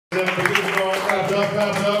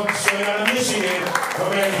clap it up, straight out of Michigan. My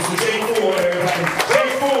man, Mr. Jake Ford, everybody.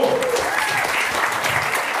 Jake Ford.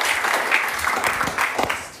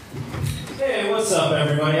 Hey, what's up,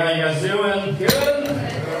 everybody? How you guys doing? Good?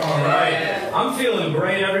 All right. I'm feeling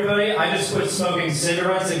great, everybody. I just quit smoking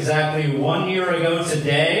cigarettes exactly 1 year ago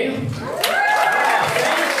today. Thank you.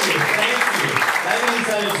 That means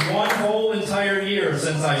that it's one whole entire year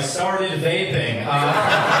since I started vaping.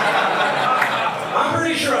 I'm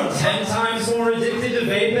pretty sure I'm 10 times more addicted to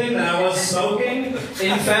vaping than I was smoking.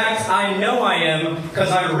 In fact, I know I am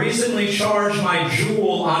because I recently charged my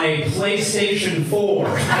Juul on a PlayStation 4.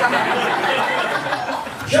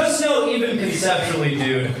 Just know, even conceptually,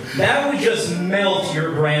 dude, that would just melt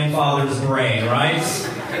your grandfather's brain, right?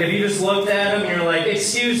 If you just looked at him and you're like,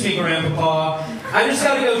 excuse me, Grandpapa, I just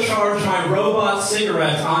gotta go charge my robot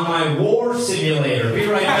cigarette on my war simulator. Be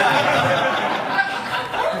right back.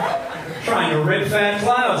 Trying to rip fat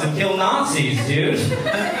clouds and kill Nazis, dude.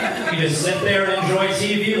 You just sit there and enjoy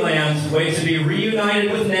TV land, wait to be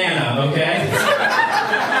reunited with Nana, okay?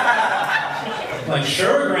 Like,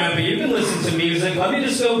 sure, Grandpa, you can listen to music. Let me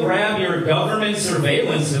just go grab your government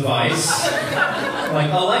surveillance device.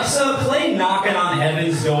 Like, Alexa, play Knockin' on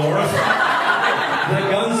Heaven's Door. The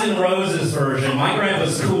Guns N' Roses version. My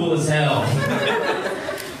grandpa's cool as hell.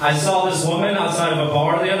 I saw this woman outside of a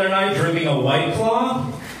bar the other night drinking a White Claw.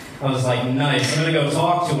 I was like, nice. I'm gonna go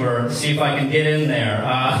talk to her, see if I can get in there.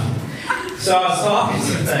 So I was talking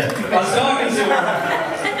to her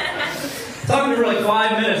for like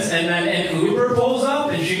 5 minutes, and then an Uber pulls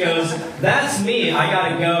up, and she goes, that's me, I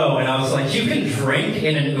gotta go. And I was like, you can drink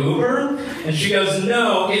in an Uber? And she goes,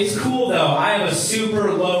 no, it's cool though, I have a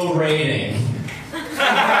super low rating. I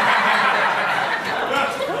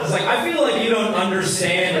was like, I feel like you don't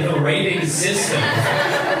understand the rating system.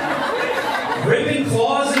 Ripping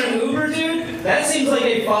claws in an Uber, dude? That seems like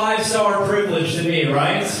a 5-star privilege to me,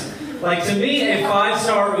 right? Like, to me, a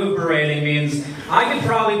 5-star Uber rating means I could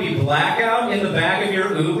probably be blackout in the back of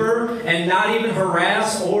your Uber and not even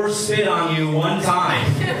harass or spit on you one time.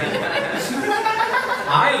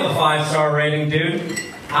 I have a 5-star rating, dude.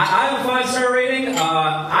 I have a 5-star rating.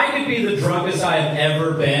 I could be the drunkest I have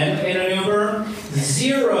ever been in an Uber.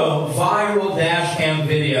 0 viral dash cam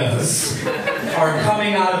videos are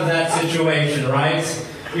coming out of that situation, right?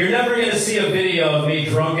 You're never going to see a video of me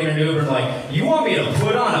drunk in an Uber like, you want me to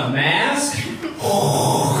put on a mask?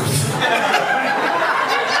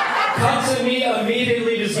 Cut to me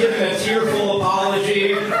immediately just giving a tearful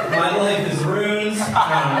apology. My life is ruined.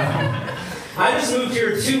 I just moved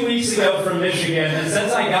here 2 weeks ago from Michigan, and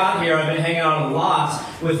since I got here, I've been hanging out a lot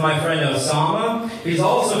with my friend Osama. He's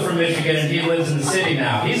also from Michigan, and he lives in the city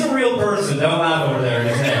now. He's a real person. Don't laugh over there in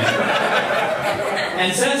his head.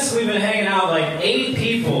 And since we've been hanging out, like 8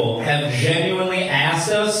 people have genuinely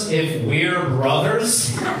asked us if we're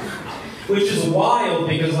brothers, which is wild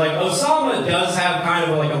because, like, Osama does have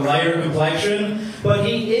kind of like a lighter complexion, but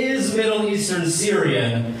he is Middle Eastern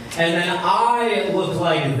Syrian, and then I look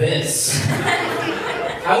like this.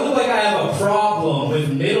 I look like I have a problem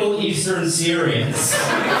with Middle Eastern Syrians.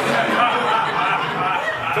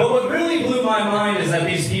 But what really blew my mind is that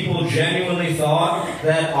these people genuinely thought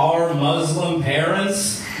that our Muslim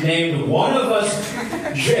parents named one of us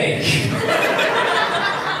Jake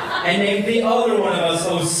and named the other one of us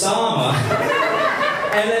Osama,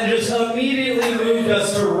 and then just immediately moved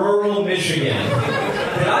us to rural Michigan.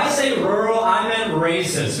 Did I say rural? I meant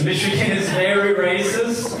racist. Michigan is very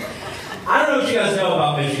racist. I don't know what you guys know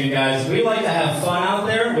about Michigan, guys. We like to have fun out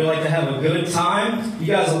there. We like to have a good time. You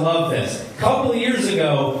guys will love this. A couple of years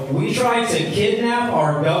ago, we tried to kidnap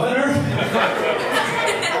our governor.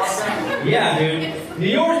 Yeah, dude. New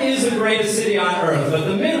York is the greatest city on earth, but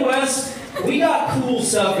the Midwest, we got cool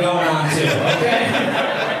stuff going on too, okay?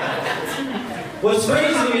 What's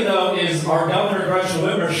crazy to me, though, is our governor, Gretchen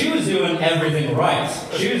Whitmer, she was doing everything right.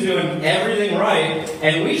 She was doing everything right,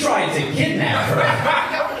 and we tried to kidnap her.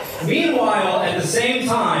 Meanwhile, at the same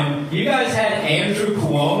time, you guys had Andrew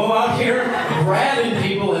Cuomo out here grabbing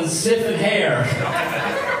people and sniffing hair.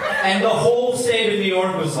 And the whole state of New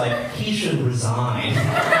York was like, he should resign.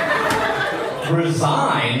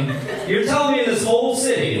 Resign? You're telling me in this whole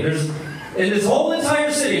city, in this whole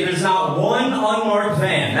entire city, there's not one unmarked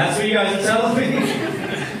van. That's what you guys are telling me?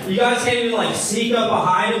 You guys can't even, like, sneak up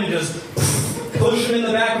behind him and just push him in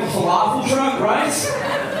the back of a falafel truck, right?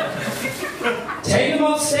 Take him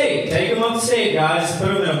upstate. Take him upstate, guys. Put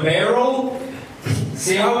him in a barrel.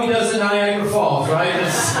 See how he does at Niagara Falls, right?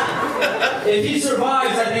 If he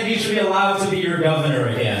survives, I think he should be allowed to be your governor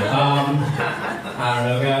again. I don't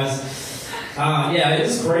know, guys. Yeah, it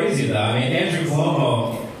is crazy, though. I mean, Andrew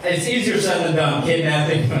Cuomo, it's easier said than done,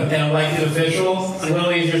 kidnapping an elected official. It's a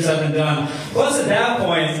little easier said than done. Plus, at that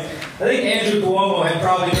point, I think Andrew Cuomo had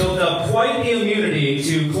probably built up quite the immunity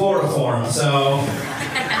to chloroform, so...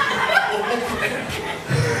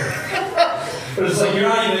 But it's like, you're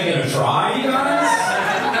not even going to try, you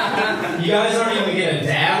guys? You guys aren't even going to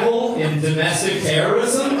dabble in domestic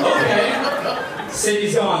terrorism? Okay.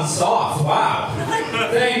 City's gone soft. Wow.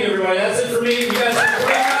 Thank you, everybody. That's it for me. You guys have a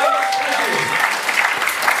great night.